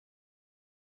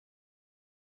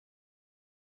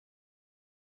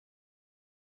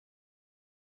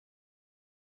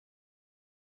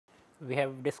We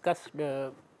have discussed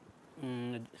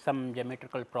some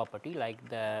geometrical property like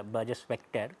the Burgess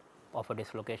vector of a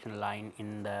dislocation line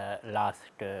in the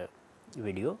last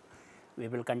video. We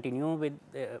will continue with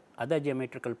other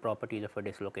geometrical properties of a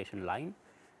dislocation line,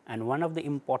 and one of the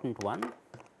important one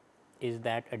is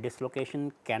that a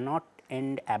dislocation cannot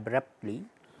end abruptly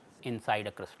inside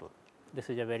a crystal. This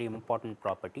is a very important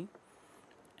property,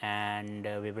 and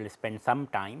we will spend some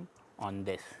time on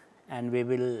this, and we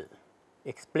will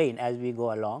explain as we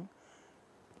go along.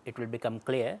 It will become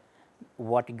clear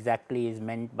what exactly is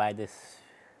meant by this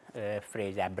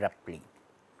phrase abruptly.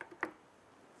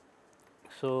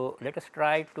 So, let us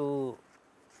try to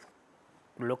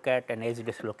look at an edge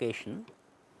dislocation,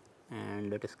 and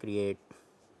let us create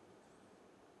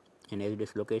an edge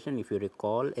dislocation. If you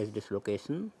recall, edge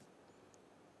dislocation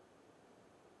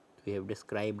we have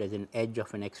described as an edge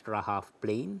of an extra half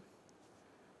plane.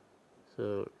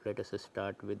 So, let us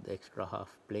start with the extra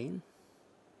half plane.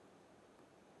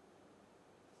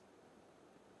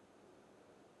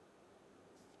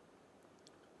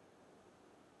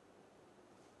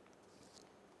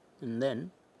 And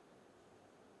then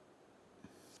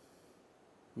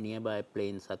nearby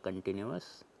planes are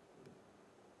continuous.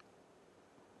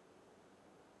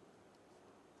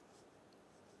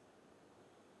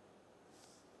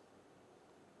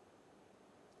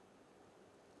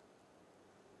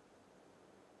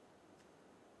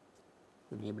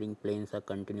 Neighboring planes are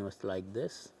continuous like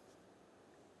this,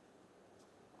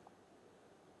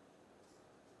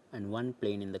 and one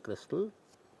plane in the crystal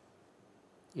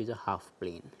is a half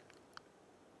plane.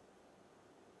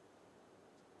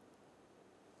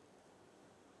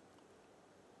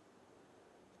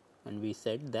 And we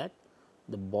said that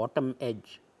the bottom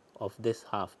edge of this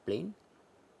half plane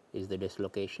is the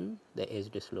dislocation, the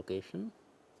edge dislocation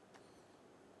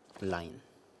line.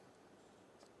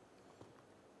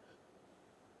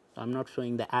 I am not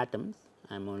showing the atoms,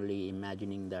 I am only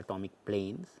imagining the atomic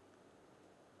planes.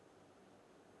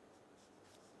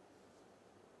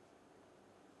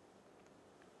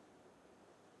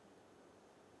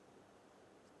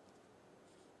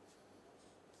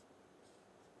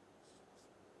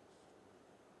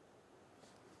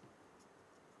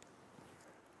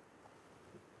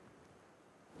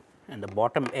 And the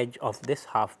bottom edge of this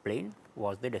half plane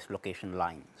was the dislocation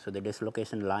line. So, the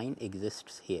dislocation line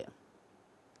exists here,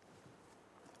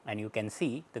 and you can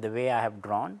see that the way I have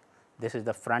drawn, this is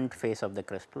the front face of the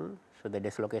crystal. So, the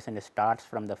dislocation starts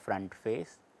from the front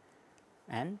face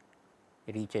and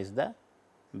reaches the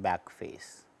back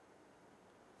face.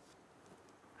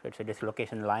 So, it is a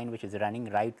dislocation line which is running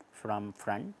right from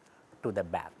front to the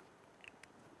back.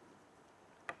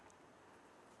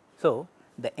 So,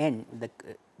 the end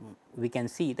we can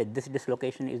see that this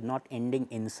dislocation is not ending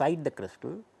inside the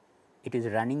crystal, it is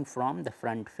running from the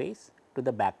front face to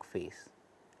the back face.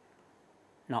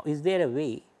 Now, is there a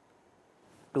way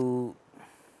to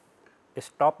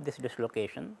stop this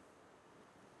dislocation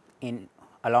in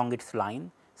along its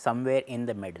line somewhere in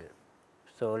the middle?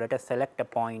 So, let us select a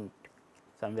point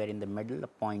somewhere in the middle, a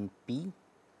point P,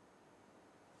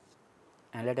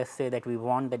 and let us say that we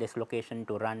want the dislocation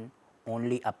to run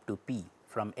only up to P,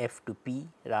 from F to P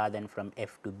rather than from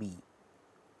F to B.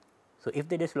 So, if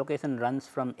the dislocation runs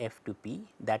from F to P,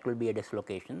 that will be a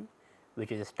dislocation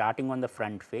which is starting on the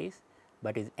front face,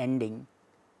 but is ending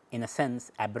in a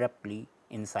sense abruptly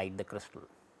inside the crystal.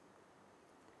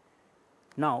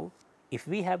 Now, if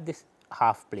we have this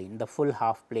half plane, the full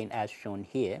half plane as shown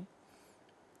here,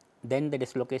 then the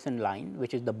dislocation line,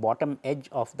 which is the bottom edge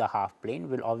of the half plane,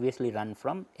 will obviously run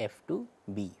from F to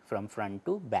B, from front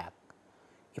to back.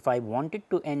 If I want it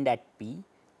to end at P,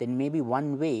 then maybe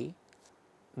one way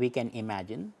we can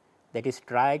imagine, that is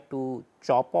try to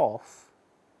chop off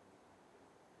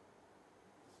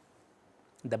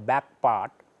the back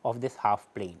part of this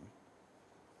half plane.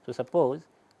 So, suppose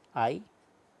I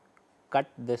cut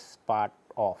this part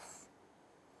off.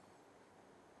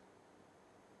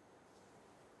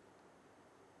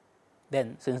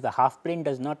 Then since the half plane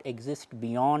does not exist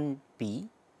beyond P,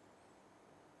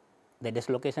 the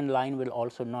dislocation line will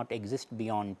also not exist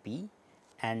beyond P,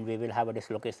 and we will have a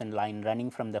dislocation line running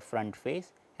from the front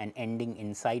face and ending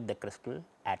inside the crystal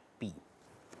at P.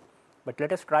 But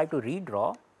let us try to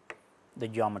redraw the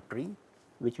geometry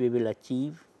which we will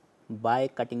achieve by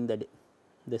cutting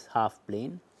this half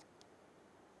plane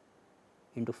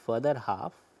into further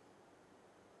half.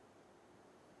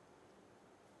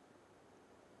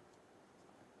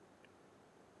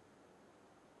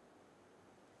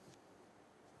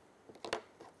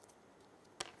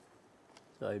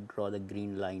 So, I draw the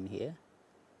green line here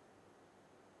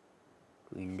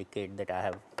to indicate that I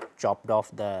have chopped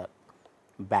off the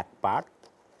back part,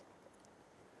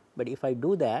 but if I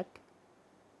do that,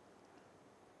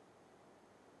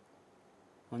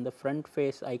 on the front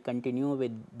face I continue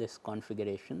with this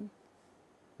configuration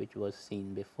which was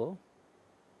seen before.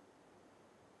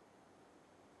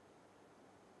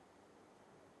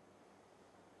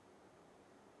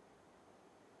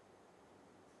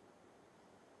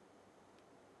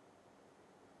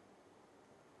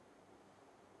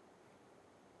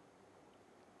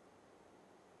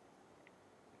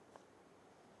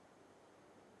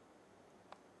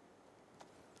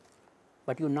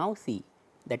 But you now see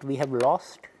that we have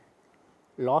lost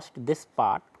this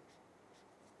part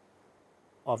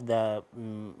of the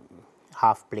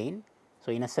half plane.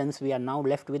 So, in a sense we are now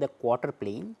left with a quarter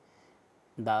plane,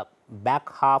 the back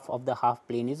half of the half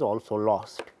plane is also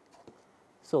lost.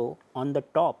 So, on the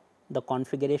top the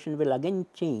configuration will again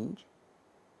change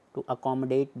to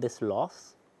accommodate this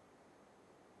loss,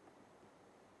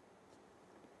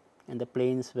 and the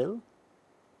planes will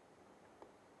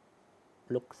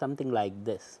look something like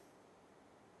this.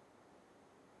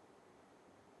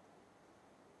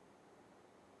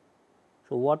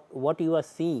 So, what you are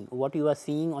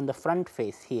seeing on the front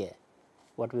face here,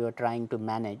 what we were trying to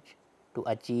manage to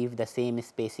achieve the same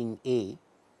spacing A,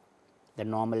 the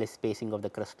normal spacing of the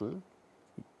crystal,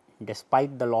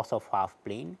 despite the loss of half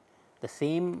plane, the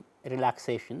same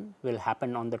relaxation will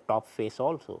happen on the top face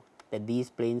also, that these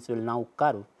planes will now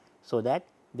curve, so that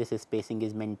this spacing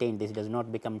is maintained. This does not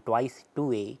become twice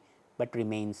 2A, but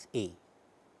remains A.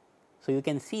 So, you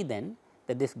can see then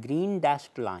that this green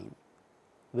dashed line,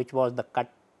 which was the cut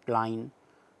line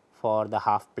for the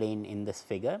half plane in this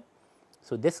figure.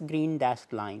 So, this green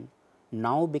dashed line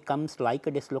now becomes like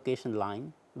a dislocation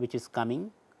line which is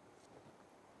coming,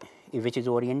 which is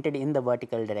oriented in the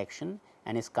vertical direction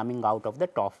and is coming out of the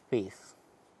top face.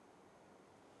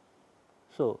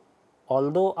 So,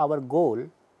 although our goal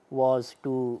was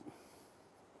to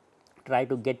try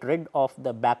to get rid of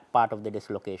the back part of the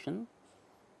dislocation,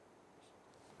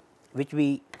 which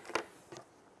we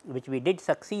did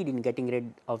succeed in getting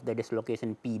rid of the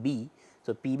dislocation Pb.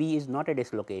 So, Pb is not a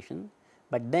dislocation,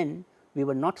 but then we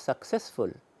were not successful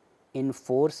in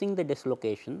forcing the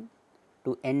dislocation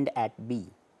to end at B,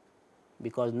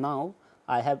 because now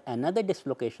I have another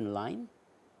dislocation line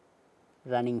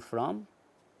running from,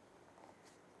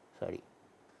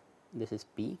 this is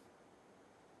P.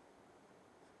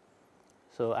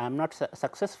 So, I am not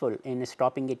successful in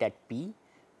stopping it at P,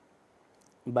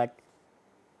 but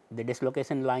the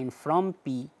dislocation line from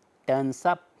P turns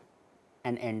up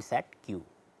and ends at Q.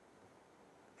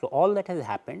 So, all that has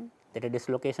happened, that a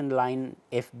dislocation line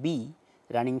F B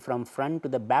running from front to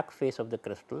the back face of the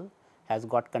crystal has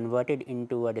got converted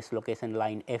into a dislocation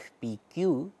line F P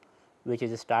Q, which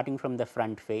is starting from the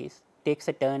front face, takes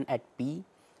a turn at P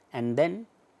and then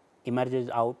emerges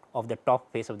out of the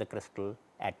top face of the crystal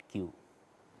at Q.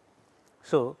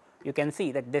 So, you can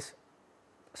see that this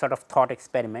sort of thought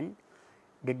experiment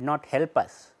did not help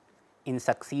us in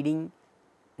succeeding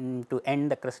to end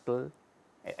the crystal,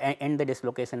 end the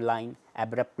dislocation line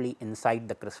abruptly inside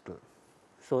the crystal.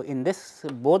 So, in this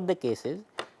both the cases,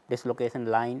 dislocation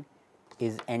line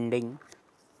is ending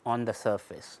on the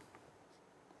surface.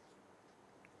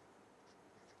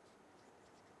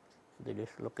 The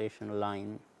dislocation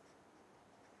line,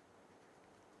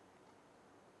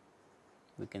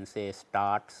 we can say,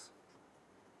 starts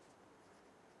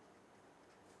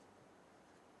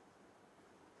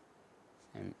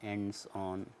and ends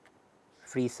on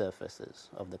free surfaces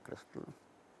of the crystal.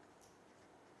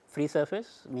 Free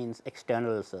surface means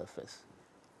external surface,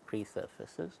 free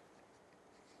surfaces.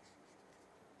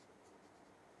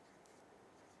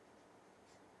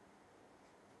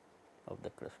 Of the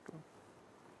crystal.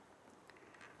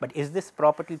 But is this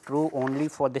property true only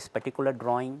for this particular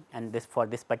drawing and this for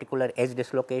this particular edge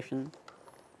dislocation?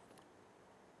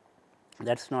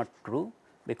 That is not true,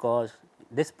 because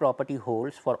this property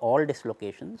holds for all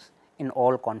dislocations in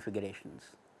all configurations,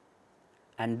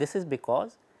 and this is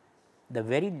because the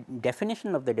very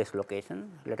definition of the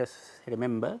dislocation, let us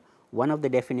remember one of the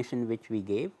definition which we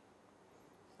gave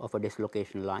of a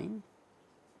dislocation line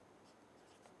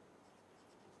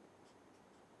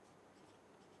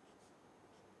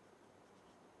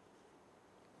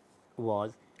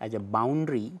was as a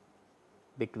boundary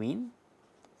between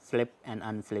slipped and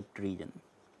unslipped region,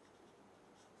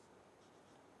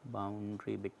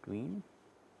 boundary between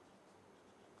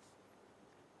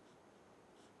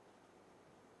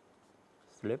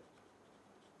slip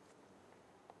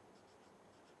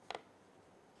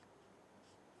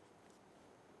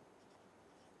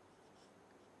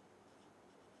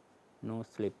no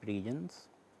slip regions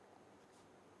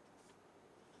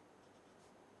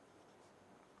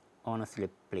on a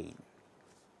slip plane.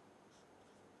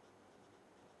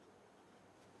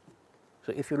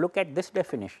 So, if you look at this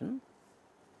definition,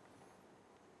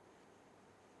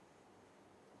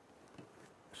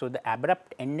 so the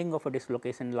abrupt ending of a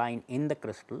dislocation line in the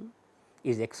crystal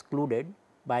is excluded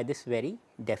by this very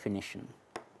definition.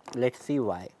 Let us see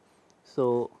why.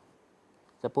 So,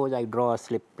 suppose I draw a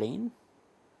slip plane,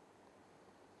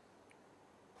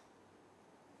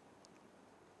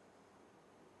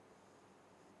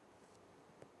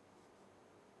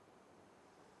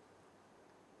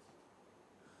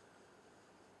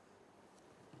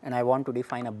 and I want to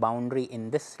define a boundary in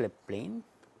this slip plane.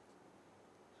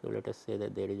 So, let us say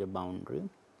that there is a boundary,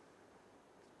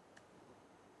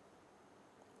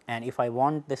 and if I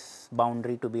want this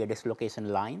boundary to be a dislocation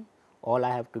line, all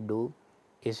I have to do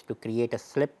is to create a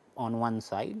slip on one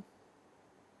side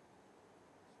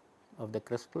of the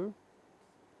crystal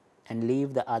and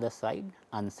leave the other side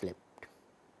unslipped.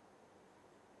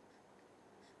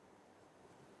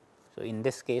 So, in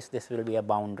this case this will be a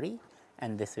boundary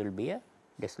and this will be a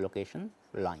dislocation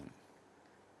line.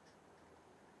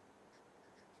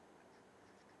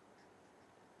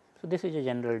 So, this is a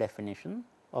general definition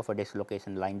of a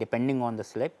dislocation line depending on the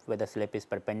slip, whether slip is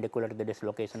perpendicular to the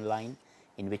dislocation line,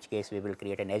 in which case we will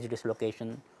create an edge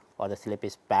dislocation, or the slip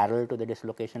is parallel to the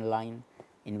dislocation line,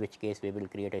 in which case we will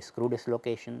create a screw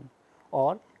dislocation,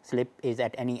 or slip is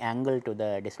at any angle to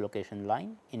the dislocation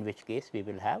line, in which case we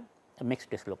will have a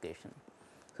mixed dislocation.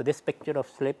 So, this picture of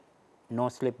slip, no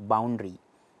slip boundary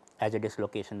as a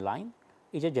dislocation line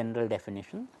is a general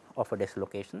definition of a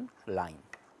dislocation line.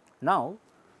 Now,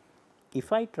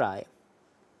 if I try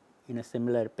in a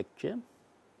similar picture,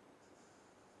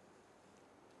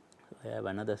 so I have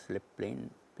another slip plane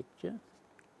picture,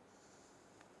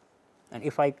 and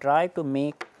if I try to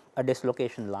make a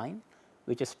dislocation line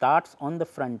which starts on the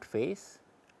front face,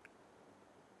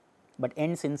 but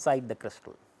ends inside the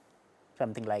crystal,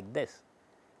 something like this,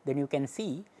 then you can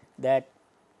see that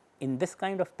in this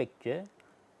kind of picture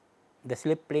the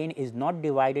slip plane is not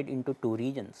divided into two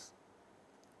regions.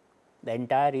 The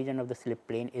entire region of the slip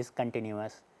plane is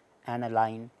continuous and a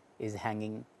line is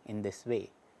hanging in this way.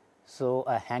 So,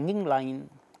 a hanging line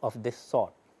of this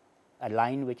sort, a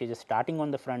line which is starting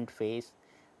on the front face,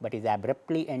 but is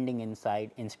abruptly ending inside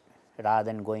rather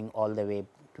than going all the way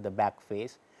to the back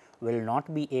face, will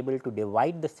not be able to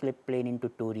divide the slip plane into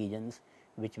two regions,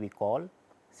 which we call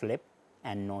slip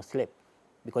and no slip.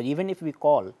 Because even if we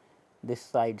call this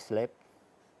side slip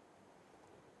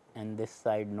and this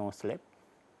side no slip,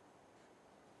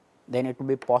 then it will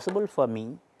be possible for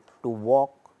me to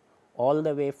walk all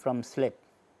the way from slip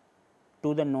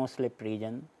to the no slip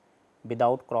region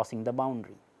without crossing the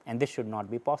boundary, and this should not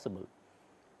be possible.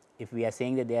 If we are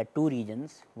saying that there are two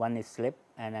regions, one is slip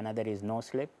and another is no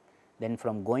slip, then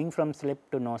from going from slip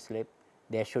to no slip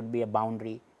there should be a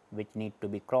boundary which need to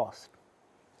be crossed.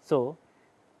 So,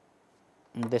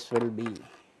 this will be,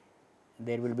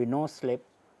 there will be no slip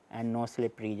and no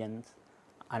slip regions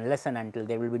unless and until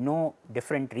there will be no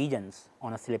different regions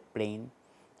on a slip plane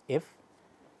if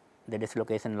the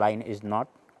dislocation line is not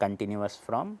continuous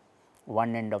from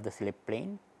one end of the slip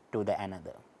plane to the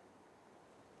another.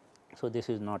 So, this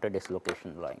is not a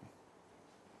dislocation line.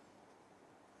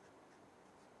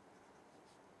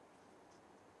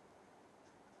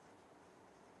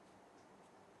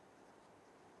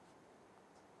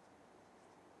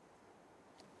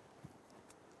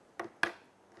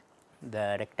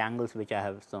 The rectangles which I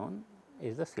have shown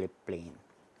is the slip plane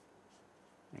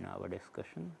in our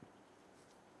discussion.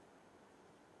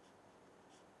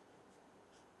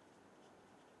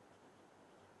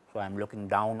 So, I am looking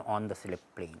down on the slip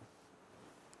plane.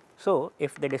 So,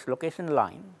 if the dislocation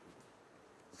line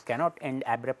cannot end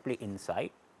abruptly inside,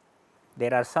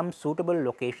 there are some suitable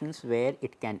locations where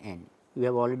it can end. We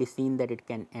have already seen that it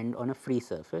can end on a free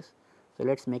surface. So,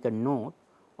 let us make a note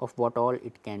of what all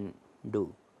it can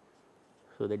do.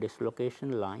 So, the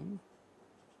dislocation line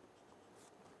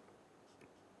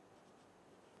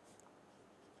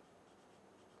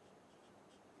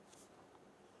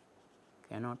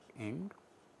cannot end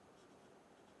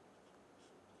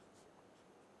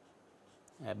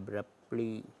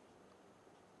abruptly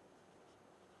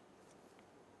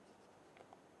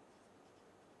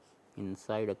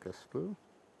inside a crystal.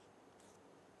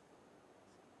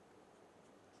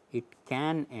 It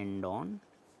can end on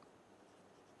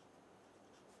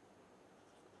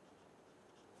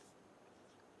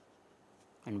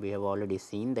and we have already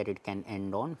seen that it can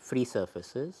end on free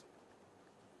surfaces.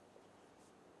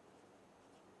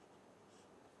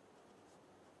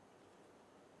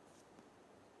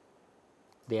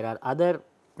 There are other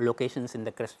locations in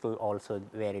the crystal also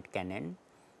where it can end.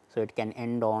 So, it can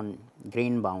end on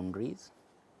grain boundaries,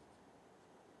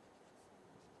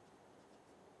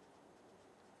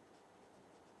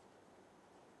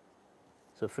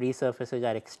 So, free surfaces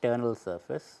are external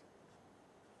surface,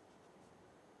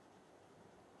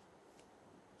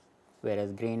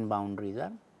 whereas grain boundaries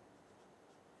are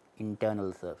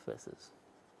internal surfaces.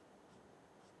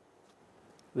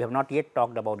 We have not yet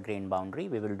talked about grain boundary,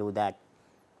 we will do that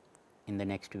in the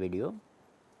next video,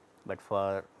 but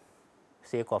for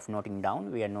sake of noting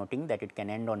down, we are noting that it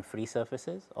can end on free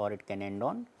surfaces or it can end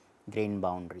on grain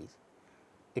boundaries.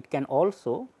 It can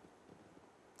also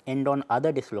end on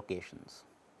other dislocations.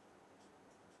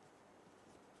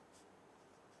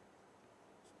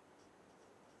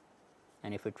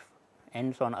 And if it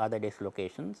ends on other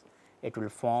dislocations, it will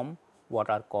form what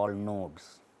are called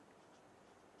nodes.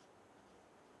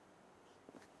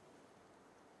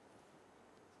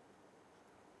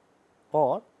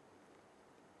 Or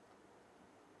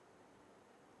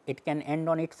it can end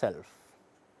on itself.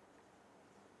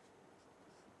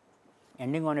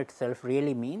 Ending on itself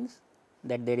really means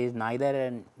that there is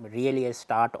neither really a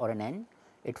start or an end,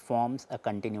 it forms a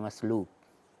continuous loop.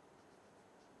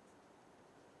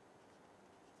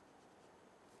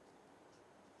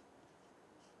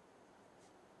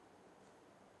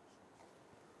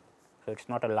 So, it is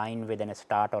not a line within a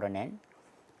start or an end,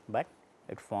 but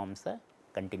it forms a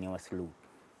continuous loop.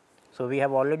 So, we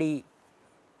have already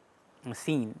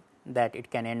seen that it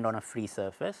can end on a free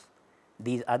surface.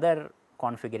 These other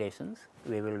configurations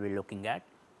we will be looking at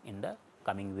in the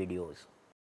coming videos.